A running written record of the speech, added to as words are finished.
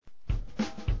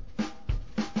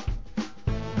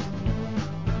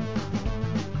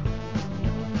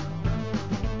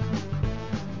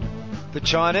The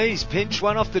Chinese pinch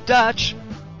one off the Dutch.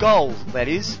 Goal, that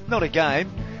is, not a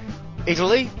game.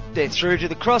 Italy, they're through to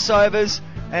the crossovers,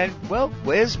 and, well,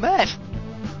 where's Matt?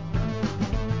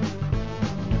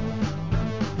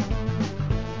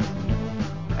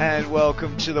 And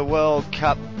welcome to the World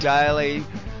Cup Daily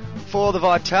for the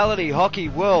Vitality Hockey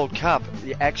World Cup.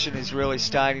 The action is really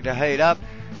starting to heat up,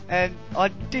 and I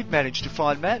did manage to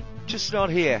find Matt, just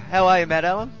not here. How are you, Matt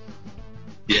Allen?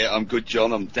 Yeah, I'm good,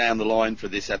 John. I'm down the line for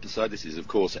this episode. This is, of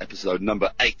course, episode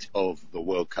number 8 of the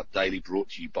World Cup Daily,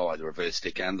 brought to you by the Reverse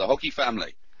Stick and the Hockey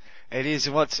Family. It is,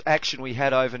 and what's action we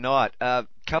had overnight? A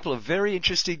couple of very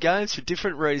interesting games for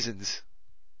different reasons.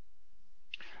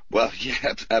 Well,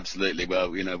 yeah, absolutely.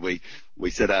 Well, you know, we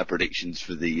set our predictions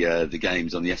for the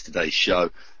games on yesterday's show.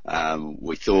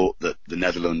 We thought that the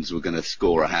Netherlands were going to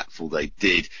score a hatful. They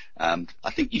did. I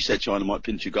think you said China might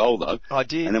pinch a goal, though. I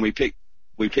did. And then we picked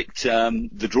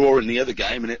the draw in the other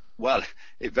game, and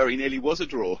it very nearly was a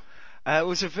draw. It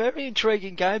was a very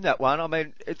intriguing game, that one. I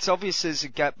mean, it's obvious there's a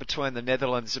gap between the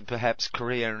Netherlands and perhaps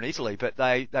Korea and Italy, but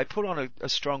they put on a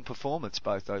strong performance,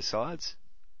 both those sides.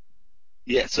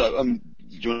 Yeah, so do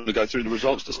you want to go through the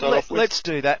results to start off with? Let's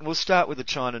do that, and we'll start with the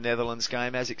China-Netherlands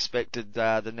game. As expected,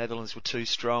 the Netherlands were too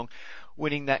strong,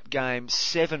 winning that game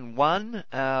 7-1.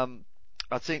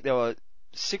 I think there were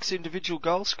 6 individual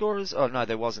goal scorers. Oh no,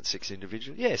 there wasn't 6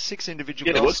 individual. Yeah, 6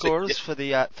 individual goal scorers for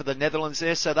the Netherlands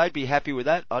there, so they'd be happy with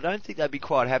that. I don't think they'd be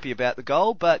quite happy about the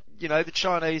goal, but you know, the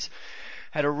Chinese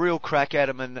had a real crack at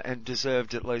them and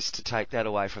deserved at least to take that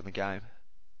away from the game.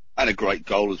 And a great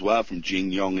goal as well from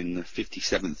Jin Yong in the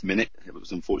 57th minute. It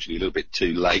was unfortunately a little bit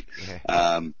too late.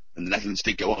 Yeah. And the Netherlands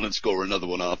did go on and score another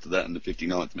one after that in the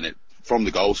 59th minute. From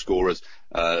the goal scorers,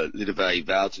 Liedewij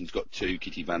Wouten's got 2,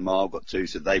 Kitty Van Maal got 2,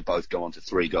 so they both go on to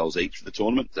 3 goals each for the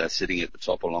tournament. They're sitting at the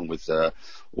top along with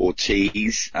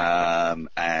Ortiz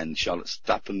and Charlotte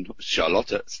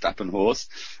Stappenhorst.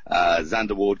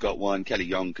 Xander Ward got 1, Kelly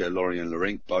Jonker, Lorien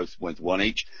Lerink both went 1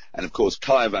 each. And of course,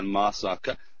 Kaya Van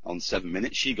Maasaker on 7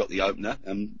 minutes. She got the opener,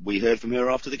 and we heard from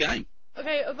her after the game.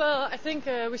 Okay, well, I think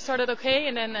we started okay,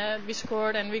 and then we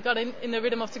scored, and we got in the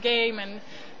rhythm of the game, and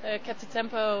kept the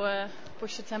tempo,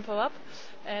 pushed the tempo up,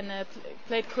 and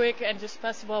played quick and just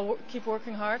passed the ball, keep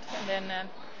working hard. And then,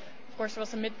 of course, there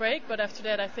was a mid-break, but after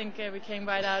that, I think we came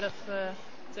right out of the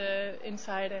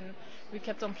inside, and we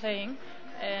kept on playing.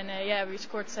 And we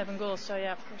scored 7 goals, so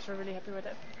yeah, of course, we're really happy with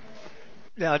it.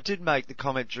 Now, I did make the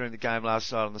comment during the game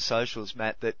last night on the socials,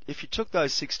 Matt, that if you took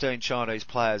those 16 Chinese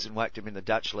players and whacked them in the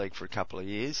Dutch league for a couple of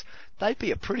years, they'd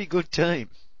be a pretty good team.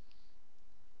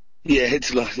 Yeah,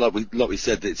 it's like we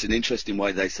said, it's an interesting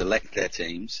way they select their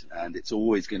teams, and it's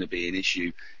always going to be an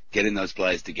issue getting those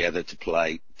players together to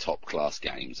play top-class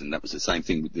games, and that was the same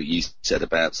thing that you said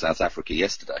about South Africa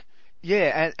yesterday.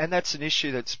 Yeah, and that's an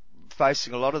issue that's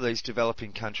facing a lot of these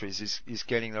developing countries is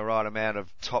getting the right amount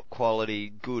of top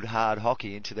quality, good, hard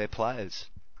hockey into their players.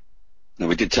 Now,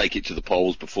 we did take it to the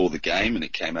polls before the game, and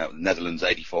it came out Netherlands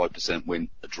 85% win,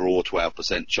 a draw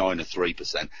 12%, China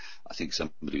 3%. I think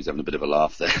somebody was having a bit of a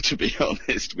laugh there, to be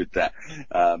honest, with that.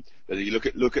 But if you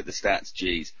look at the stats,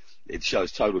 geez, it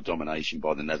shows total domination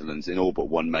by the Netherlands in all but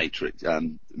one metric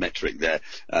there.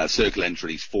 Circle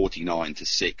entries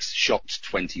 49-6, shots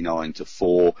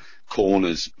 29-4,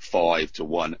 corners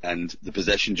 5-1, and the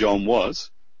possession, John, was?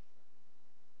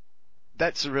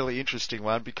 That's a really interesting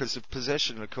one, because the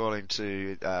possession, according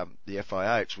to the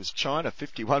FIH, was China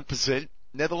 51%,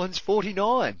 Netherlands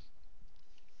 49%.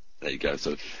 There you go.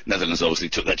 So Netherlands obviously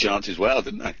took their chance as well,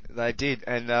 didn't they? They did,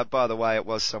 and by the way, it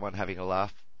was someone having a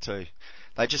laugh too.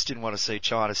 They just didn't want to see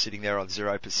China sitting there on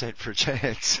 0% for a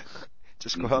chance.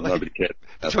 Just quietly. Nobody cared.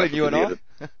 Between you and I.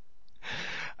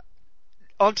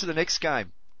 On to the next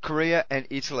game. Korea and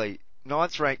Italy.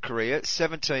 9th ranked Korea,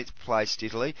 17th placed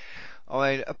Italy.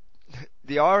 I mean,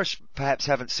 the Irish perhaps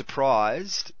haven't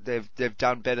surprised. They've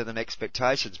done better than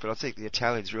expectations, but I think the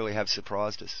Italians really have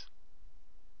surprised us.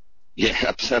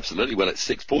 Yeah, absolutely. Well, it's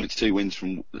 6 points, 2 wins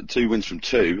from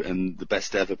 2, and the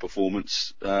best ever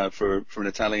performance for an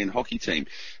Italian hockey team.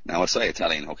 Now, I say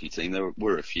Italian hockey team. There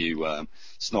were a few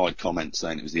snide comments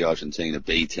saying it was the Argentina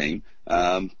B team,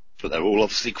 but they're all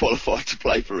obviously qualified to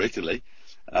play for Italy.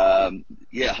 What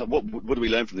did we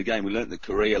learn from the game? We learned that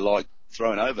Korea liked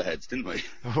throwing overheads, didn't we?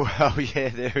 Well, yeah,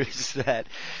 there is that.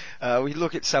 We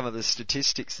look at some of the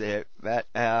statistics there, Matt.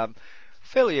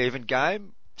 Fairly even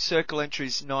game. Circle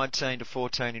entries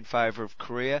 19-14 in favour of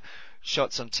Korea.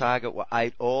 Shots on target were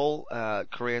 8 all.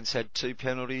 Koreans had 2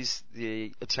 penalties.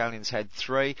 The Italians had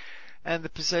 3. And the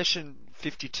possession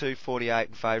 52-48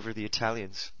 in favour of the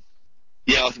Italians.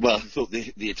 Yeah, well, I thought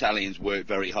the Italians worked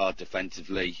very hard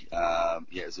defensively. Yeah,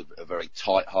 it was a very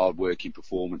tight, hard-working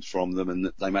performance from them,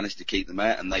 and they managed to keep them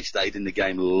out, and they stayed in the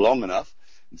game long enough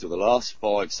until the last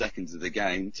 5 seconds of the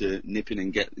game to nip in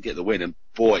and get the win. And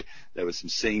boy, there were some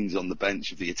scenes on the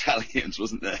bench of the Italians,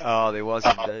 wasn't there? Oh, there was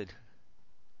indeed.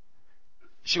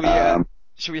 Should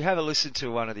we have a listen to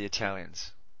one of the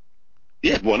Italians?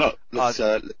 Yeah, why not? Let's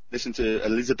listen to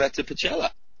Elisabetta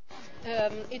Picella.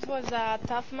 It was a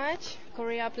tough match.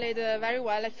 Korea played very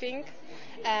well, I think.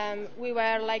 We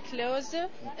were like close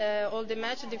all the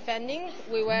match defending.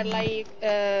 We were like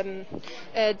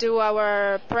do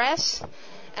our press,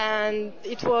 and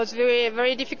it was very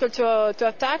very difficult to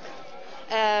attack.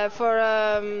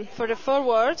 For the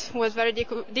forward, it was very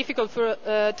difficult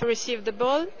to receive the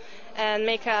ball and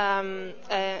make an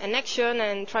action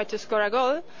and try to score a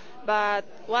goal. But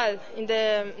well, in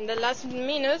the last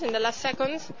minutes, in the last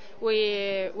seconds,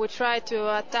 we tried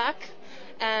to attack,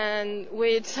 and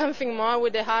with something more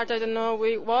with the heart, I don't know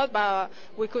what, but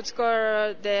we could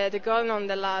score the goal on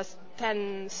the last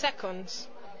 10 seconds.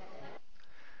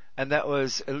 And that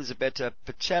was Elisabetta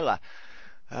Picella.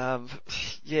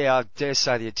 Yeah, I dare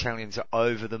say the Italians are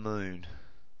over the moon.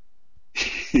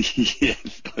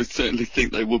 Yes, I certainly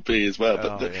think they would be as well.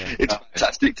 But it's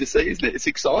fantastic to see, isn't it? It's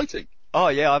exciting. Oh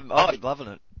yeah, I'm loving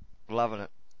it. Loving it.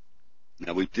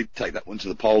 Now, we did take that one to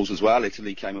the polls as well.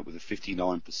 Italy came up with a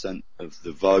 59% of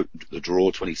the vote, the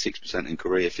draw 26%, and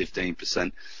Korea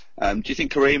 15%. Do you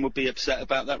think Korean would be upset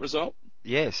about that result?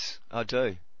 Yes, I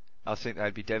do. I think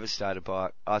they'd be devastated by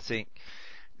it. I think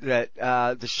that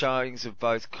the showings of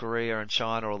both Korea and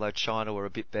China, although China were a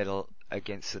bit better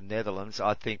against the Netherlands,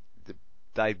 I think that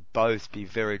they'd both be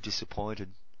very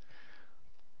disappointed.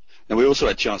 Now, we also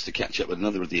had a chance to catch up with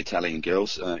another of the Italian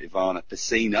girls, Ivana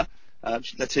Pessina.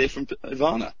 Let's hear from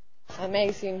Ivana.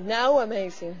 Amazing,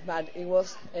 but it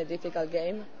was a difficult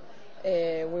game.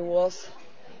 We was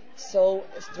so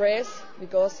stressed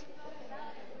because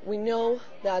we know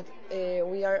that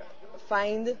we are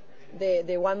find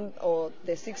the 1 or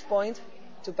the 6 points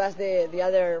to pass the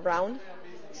other round.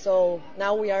 So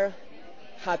now we are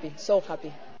happy, so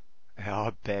happy.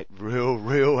 I bet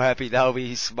real happy. They'll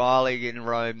be smiling in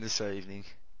Rome this evening.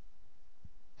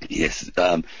 Yes,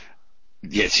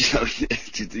 yes,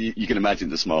 you can imagine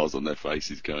the smiles on their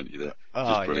faces, can't you?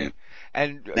 Just brilliant. Yeah.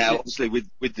 And now, obviously,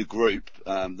 with the group,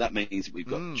 that means that we've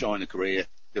got China, Korea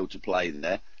still to play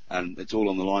there, and it's all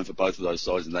on the line for both of those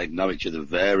sides, and they know each other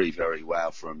very, very well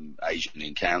from Asian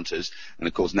encounters. And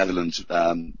of course, Netherlands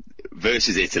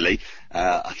versus Italy.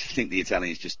 I think the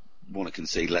Italians just want to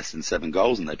concede less than 7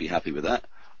 goals, and they'd be happy with that.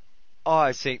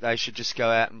 I think they should just go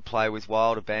out and play with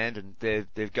wild abandon. They're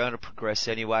going to progress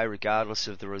anyway, regardless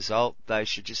of the result. They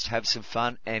should just have some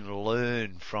fun and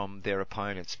learn from their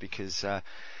opponents, because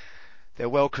they're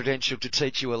well credentialed to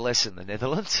teach you a lesson, the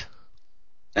Netherlands.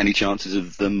 Any chances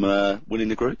of them winning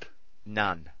the group?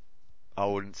 None, I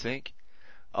wouldn't think.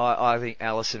 I think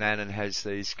Alison Annan has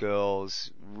these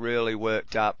girls really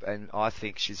worked up, and I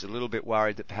think she's a little bit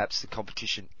worried that perhaps the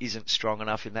competition isn't strong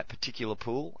enough in that particular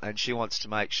pool, and she wants to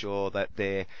make sure that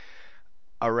they're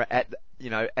at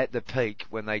the peak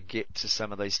when they get to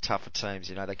some of these tougher teams.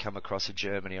 They come across a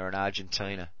Germany or an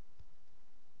Argentina.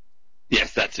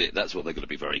 Yes, that's it. That's what they're going to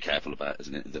be very careful about,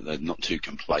 isn't it? That they're not too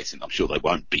complacent. I'm sure they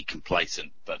won't be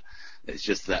complacent, but it's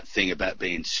just that thing about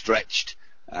being stretched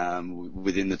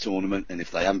within the tournament, and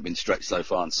if they haven't been stretched so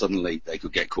far and suddenly they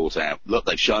could get caught out. Look,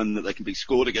 they've shown that they can be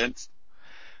scored against.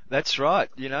 That's right.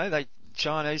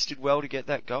 Chinese did well to get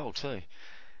that goal too.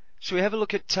 Should we have a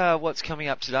look at what's coming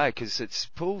up today? Because it's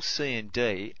Pool C and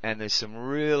D, and there's some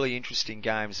really interesting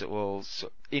games that will,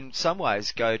 in some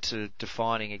ways, go to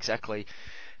defining exactly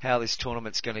how this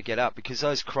tournament's going to get up, because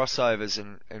those crossovers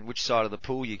and which side of the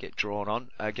pool you get drawn on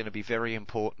are going to be very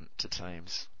important to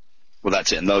teams. Well,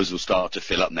 that's it, and those will start to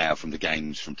fill up now from the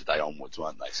games from today onwards,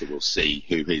 won't they? So we'll see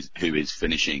who is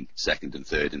finishing second and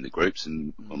third in the groups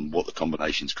and what the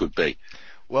combinations could be.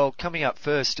 Well, coming up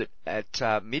first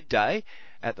at midday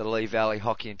at the Lee Valley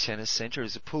Hockey and Tennis Centre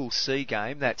is a Pool C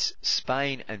game. That's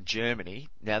Spain and Germany.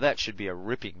 Now that should be a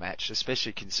ripping match,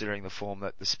 especially considering the form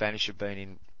that the Spanish have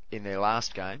been in their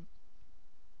last game.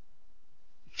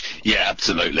 Yeah,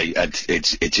 absolutely.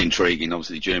 It's intriguing.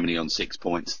 Obviously, Germany on 6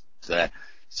 points there.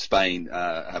 Spain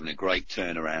having a great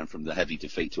turnaround from the heavy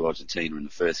defeat to Argentina in the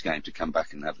first game to come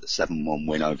back and have the 7-1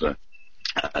 win over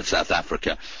South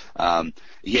Africa.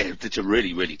 It's a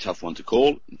really, really tough one to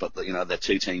call, but they're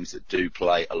two teams that do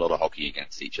play a lot of hockey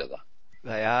against each other.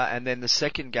 They are, and then the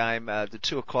second game, the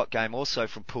 2:00 game, also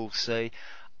from Pool C,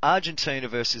 Argentina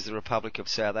versus the Republic of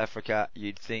South Africa.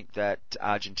 You'd think that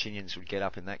Argentinians would get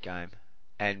up in that game.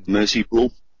 And Mercy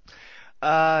rule?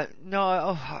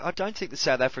 No, I don't think the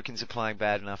South Africans are playing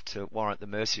bad enough to warrant the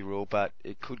mercy rule, but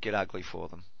it could get ugly for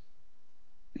them.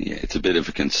 Yeah, it's a bit of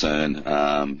a concern.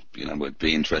 It'd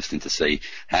be interesting to see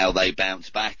how they bounce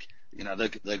back.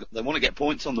 They want to get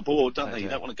points on the board, don't they? You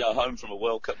don't want to go home from a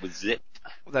World Cup with zip.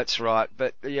 That's right,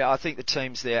 but yeah, I think the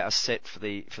teams there are set for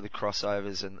the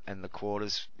crossovers and the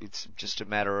quarters. It's just a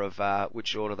matter of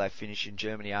which order they finish in.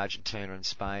 Germany, Argentina, and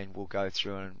Spain will go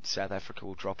through, and South Africa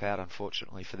will drop out,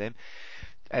 unfortunately for them.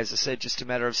 As I said, just a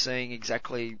matter of seeing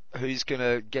exactly who's going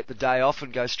to get the day off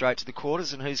and go straight to the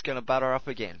quarters, and who's going to butter up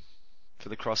again for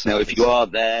the crossovers. Now, if you are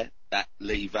there at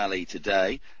Lee Valley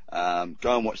today, go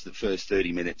and watch the first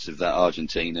 30 minutes of that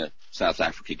Argentina-South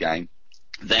Africa game.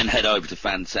 Then head over to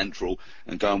Fan Central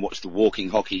and go and watch the walking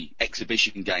hockey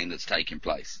exhibition game that's taking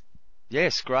place.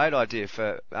 Yes, great idea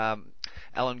for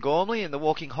Alan Gormley and the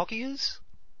walking hockeyers.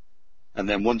 And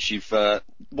then once you've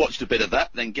watched a bit of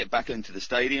that, then get back into the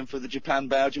stadium for the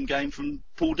Japan-Belgium game from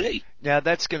Pool D. Now,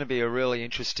 that's going to be a really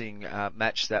interesting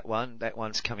match, that one. That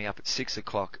one's coming up at 6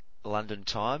 o'clock London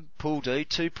time. Pool D,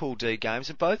 2 Pool D games,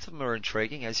 and both of them are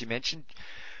intriguing, as you mentioned.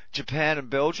 Japan and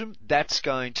Belgium, that's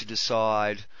going to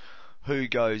decide who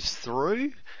goes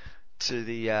through to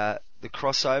the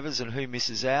crossovers and who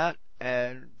misses out.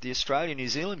 And the Australia-New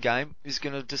Zealand game is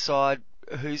going to decide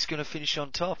who's going to finish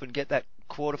on top and get that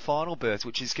quarter-final berth,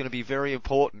 which is going to be very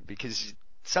important because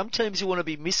some teams you want to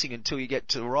be missing until you get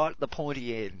to right at the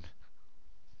pointy end.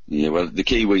 Yeah, well, the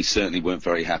Kiwis certainly weren't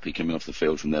very happy coming off the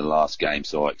field from their last game,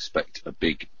 so I expect a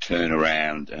big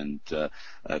turnaround and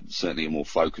certainly a more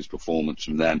focused performance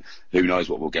from them. Who knows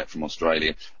what we'll get from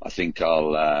Australia? I think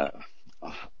I'm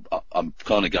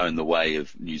kind of going the way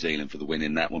of New Zealand for the win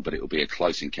in that one, but it'll be a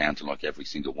close encounter like every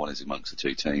single one is amongst the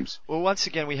two teams. Well, once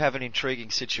again, we have an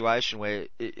intriguing situation where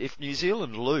if New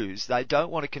Zealand lose, they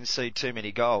don't want to concede too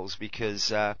many goals because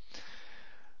they're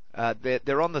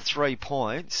on the 3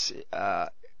 points.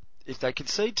 If they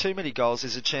concede too many goals,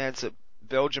 there's a chance that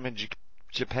Belgium and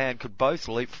Japan could both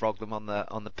leapfrog them on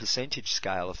the percentage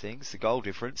scale of things, the goal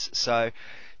difference. So,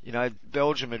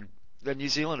 Belgium and New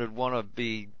Zealand would want to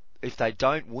be, if they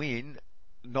don't win,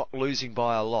 not losing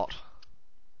by a lot.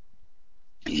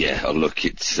 Yeah, look,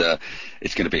 it's going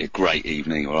to be a great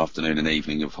evening or afternoon and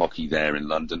evening of hockey there in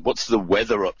London. What's the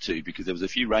weather up to? Because there was a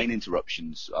few rain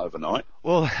interruptions overnight.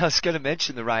 Well, I was going to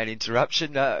mention the rain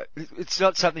interruption. It's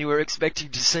not something we were expecting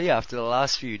to see after the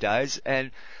last few days. And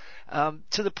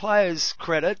to the players'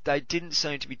 credit, they didn't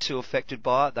seem to be too affected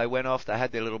by it. They went off, they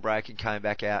had their little break and came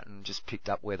back out and just picked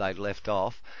up where they'd left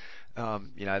off.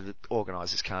 The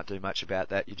organisers can't do much about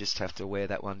that. You just have to wear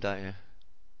that one, don't you?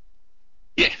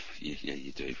 Yeah,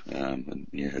 you do.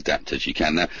 Adapt as you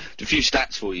can. Now, a few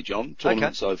stats for you, John.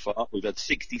 Tournament so far, we've had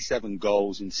 67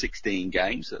 goals in 16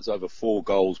 games. That's over 4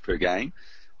 goals per game.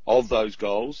 Of those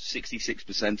goals,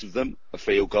 66% of them are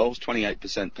field goals,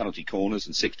 28% penalty corners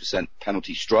and 6%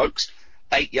 penalty strokes.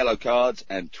 8 yellow cards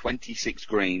and 26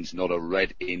 greens, not a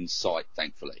red in sight,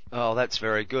 thankfully. Oh, that's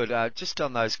very good. Just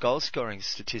on those goal scoring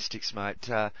statistics, mate.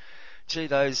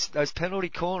 Those penalty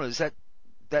corners,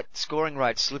 that scoring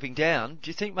rate slipping down. Do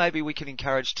you think maybe we can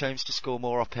encourage teams to score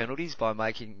more off penalties by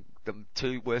making them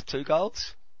worth 2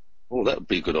 goals? Well, that would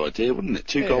be a good idea, wouldn't it?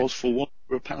 2 goals for 1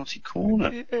 for a penalty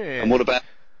corner. Yeah. And what about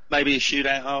maybe a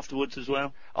shootout afterwards as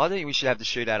well? I think we should have the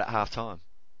shootout at half time.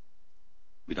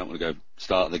 We don't want to go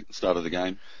start of the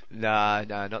game? No,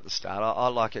 not the start. I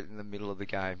like it in the middle of the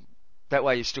game. That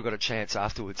way you've still got a chance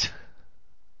afterwards.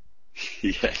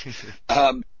 Yeah.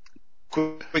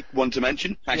 Quick one to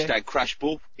mention,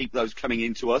 #Crashball. Keep those coming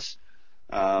in to us.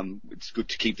 It's good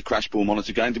to keep the Crashball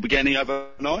monitor going. Did we get any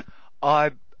overnight?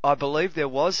 I believe there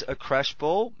was a crash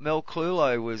ball. Mel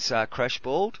Clulo was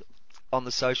crashballed on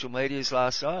the social medias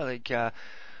last night. I think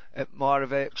it might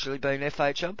have actually been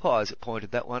FH umpires that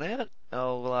pointed that one out.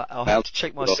 I'll have to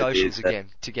check my socials again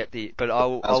to get but I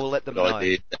will let them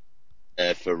know.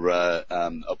 For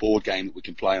a board game that we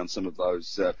can play on some of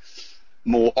those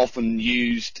more often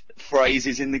used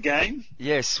phrases in the game.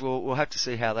 Yes, we'll have to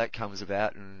see how that comes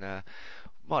about, and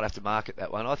might have to market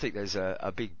that one. I think there's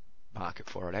a big market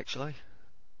for it, actually.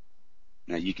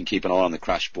 Now, you can keep an eye on the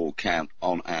Crashball count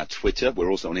on our Twitter. We're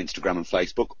also on Instagram and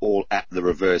Facebook, all at The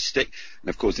Reverse Stick. And,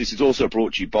 of course, this is also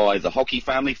brought to you by The Hockey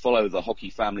Family. Follow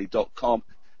thehockeyfamily.com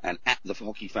and at The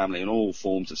Hockey Family on all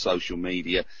forms of social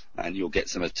media, and you'll get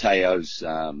some of Teo's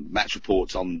match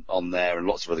reports on there and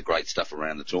lots of other great stuff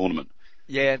around the tournament.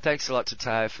 Yeah, and thanks a lot to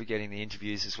Teo for getting the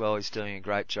interviews as well. He's doing a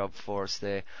great job for us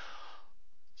there.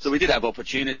 So we did have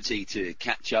opportunity to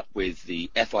catch up with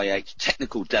the FIH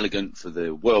technical delegate for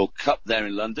the World Cup there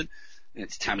in London.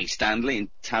 It's Tammy Stanley, and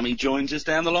Tammy joins us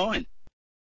down the line.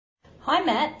 Hi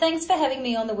Matt, thanks for having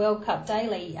me on the World Cup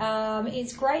Daily.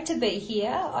 It's great to be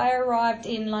here. I arrived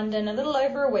in London a little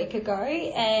over a week ago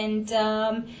and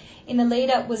in the lead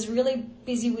up was really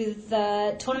busy with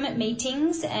tournament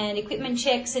meetings and equipment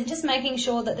checks and just making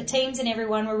sure that the teams and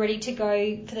everyone were ready to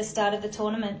go for the start of the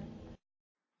tournament.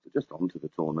 So just onto the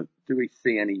tournament, do we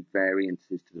see any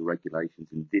variances to the regulations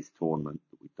in this tournament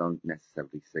that we don't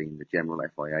necessarily see in the general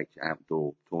FIH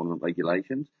outdoor tournament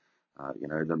regulations?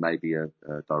 There may be a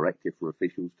directive for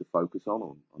officials to focus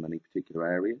on any particular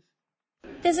areas.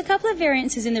 There's a couple of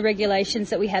variances in the regulations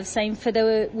that we have seen for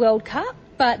the World Cup,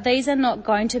 but these are not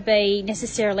going to be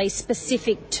necessarily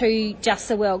specific to just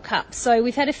the World Cup. So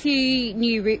we've had a few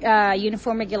new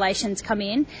uniform regulations come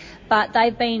in, but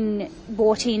they've been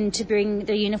brought in to bring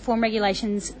the uniform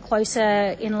regulations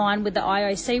closer in line with the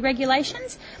IOC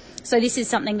regulations. So this is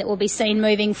something that will be seen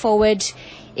moving forward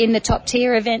in the top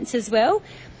tier events as well.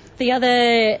 The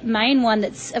other main one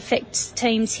that affects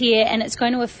teams here, and it's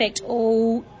going to affect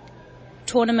all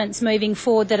tournaments moving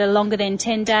forward that are longer than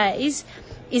 10 days,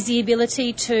 is the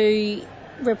ability to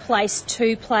replace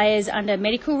 2 players under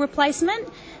medical replacement.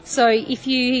 So if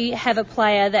you have a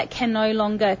player that can no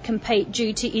longer compete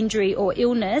due to injury or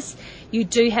illness, you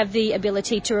do have the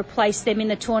ability to replace them in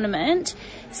the tournament,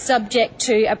 subject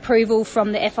to approval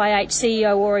from the FIH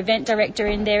CEO or event director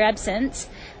in their absence.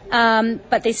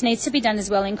 But this needs to be done as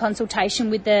well in consultation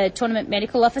with the tournament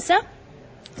medical officer.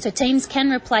 So teams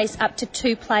can replace up to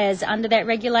 2 players under that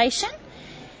regulation,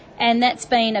 and that's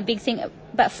been a big thing.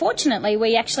 But fortunately,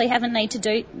 we actually haven't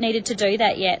needed to do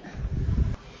that yet.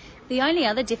 The only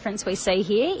other difference we see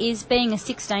here is being a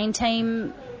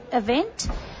 16-team event,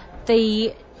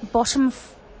 the bottom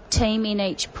team in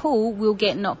each pool will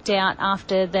get knocked out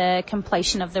after the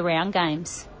completion of the round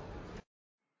games.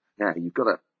 Now, you've got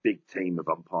a big team of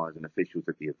umpires and officials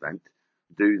at the event.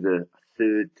 Do the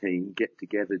third team get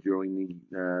together during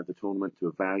the tournament to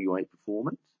evaluate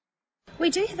performance?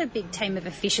 We do have a big team of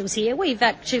officials here. We've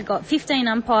actually got 15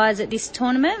 umpires at this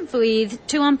tournament with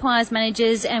 2 umpires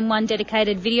managers and 1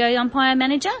 dedicated video umpire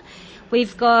manager.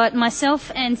 We've got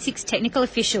myself and 6 technical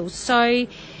officials. So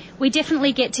we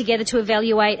definitely get together to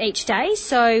evaluate each day.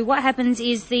 So what happens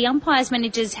is the umpires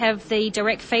managers have the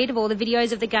direct feed of all the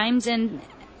videos of the games and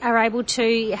are able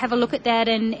to have a look at that,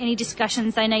 and any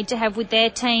discussions they need to have with their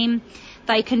team,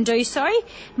 they can do so.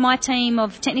 My team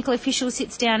of technical officials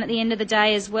sits down at the end of the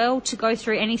day as well to go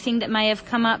through anything that may have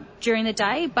come up during the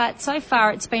day. But so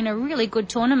far it's been a really good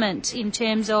tournament in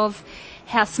terms of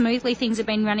how smoothly things have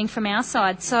been running from our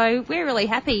side. So we're really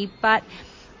happy, but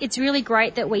it's really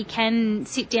great that we can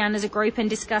sit down as a group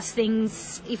and discuss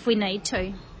things if we need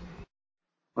to.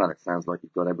 Well, it sounds like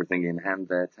you've got everything in hand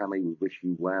there, Tammy. We wish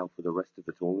you well for the rest of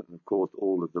the tournament and, of course,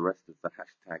 all of the rest of the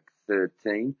hashtag third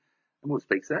team. And we'll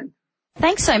speak soon.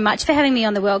 Thanks so much for having me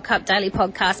on the World Cup Daily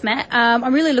podcast, Matt.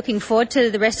 I'm really looking forward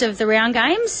to the rest of the round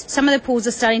games. Some of the pools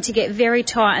are starting to get very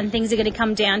tight and things are going to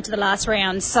come down to the last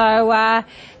round. So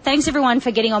thanks, everyone,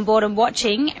 for getting on board and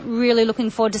watching. Really looking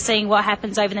forward to seeing what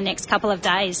happens over the next couple of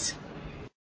days.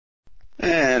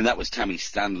 And that was Tammy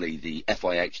Stanley, the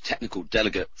FIH technical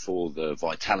delegate for the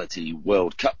Vitality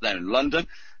World Cup there in London.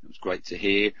 It was great to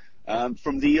hear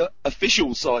from the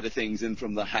official side of things and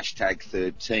from the hashtag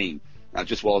third team. Now,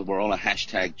 just while we're on a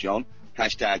hashtag, John,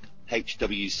 hashtag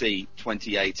HWC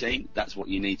 2018. That's what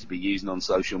you need to be using on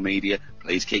social media.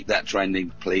 Please keep that trending.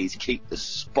 Please keep the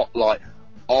spotlight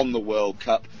on the World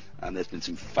Cup. And there's been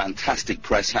some fantastic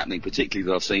press happening, particularly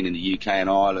that I've seen in the UK and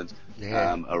Ireland,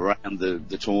 around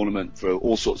the tournament for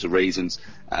all sorts of reasons.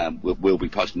 We'll be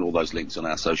posting all those links on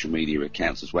our social media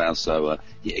accounts as well. So,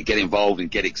 get involved and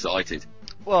get excited.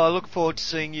 Well, I look forward to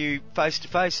seeing you face to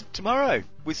face tomorrow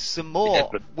with some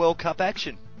more World Cup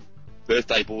action.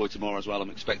 Birthday boy tomorrow as well. I'm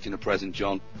expecting a present,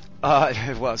 John.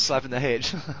 Well, slap in the head.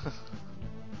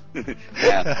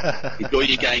 Now, enjoy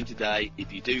your game today.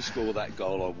 If you do score that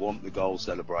goal, I want the goal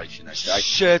celebration, okay?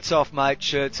 Shirts off, mate.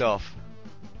 Shirts off.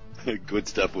 Good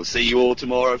stuff. We'll see you all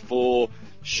tomorrow for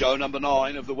show number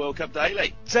 9 of the World Cup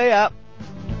Daily. See ya.